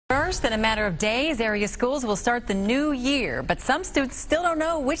First, in a matter of days, area schools will start the new year, but some students still don't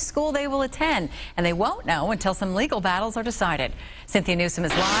know which school they will attend, and they won't know until some legal battles are decided. Cynthia Newsom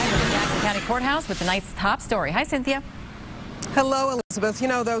is live from the Jackson County Courthouse with tonight's top story. Hi, Cynthia. Hello, Elizabeth. You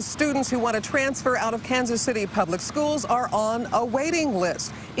know, those students who want to transfer out of Kansas City public schools are on a waiting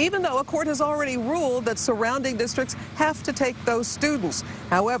list, even though a court has already ruled that surrounding districts have to take those students.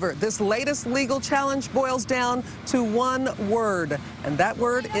 However, this latest legal challenge boils down to one word, and that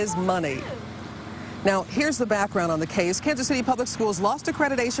word is money. Now, here's the background on the case. Kansas City Public Schools lost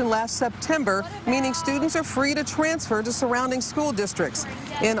accreditation last September, meaning students are free to transfer to surrounding school districts.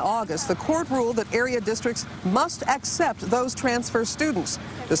 In August, the court ruled that area districts must accept those transfer students.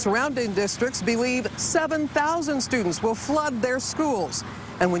 The surrounding districts believe 7,000 students will flood their schools.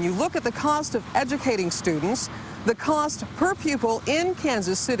 And when you look at the cost of educating students, the cost per pupil in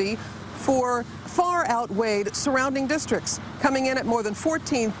Kansas City far outweighed surrounding districts, coming in at more than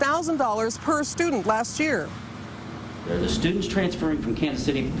 $14,000 per student last year. The students transferring from Kansas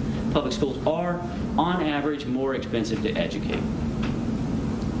City Public Schools are, on average, more expensive to educate.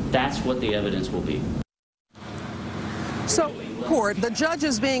 That's what the evidence will be. So, court, the judge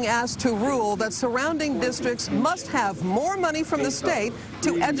is being asked to rule that surrounding districts must have more money from the state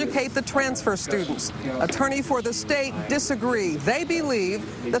to educate the transfer students. Attorney for the state disagree. They believe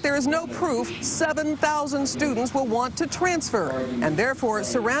that there is no proof 7,000 students will want to transfer, and therefore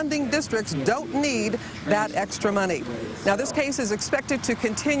surrounding districts don't need that extra money. Now, this case is expected to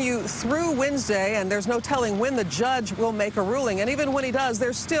continue through Wednesday, and there's no telling when the judge will make a ruling. And even when he does,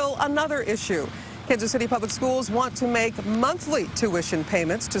 there's still another issue. Kansas City Public Schools want to make monthly tuition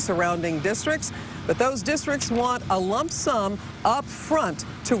payments to surrounding districts, but those districts want a lump sum upfront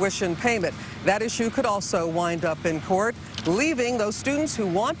tuition payment. That issue could also wind up in court, leaving those students who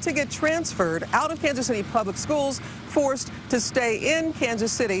want to get transferred out of Kansas City Public Schools forced to stay in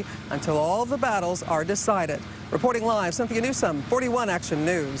Kansas City until all the battles are decided. Reporting live, Cynthia Newsom, 41 Action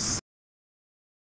News.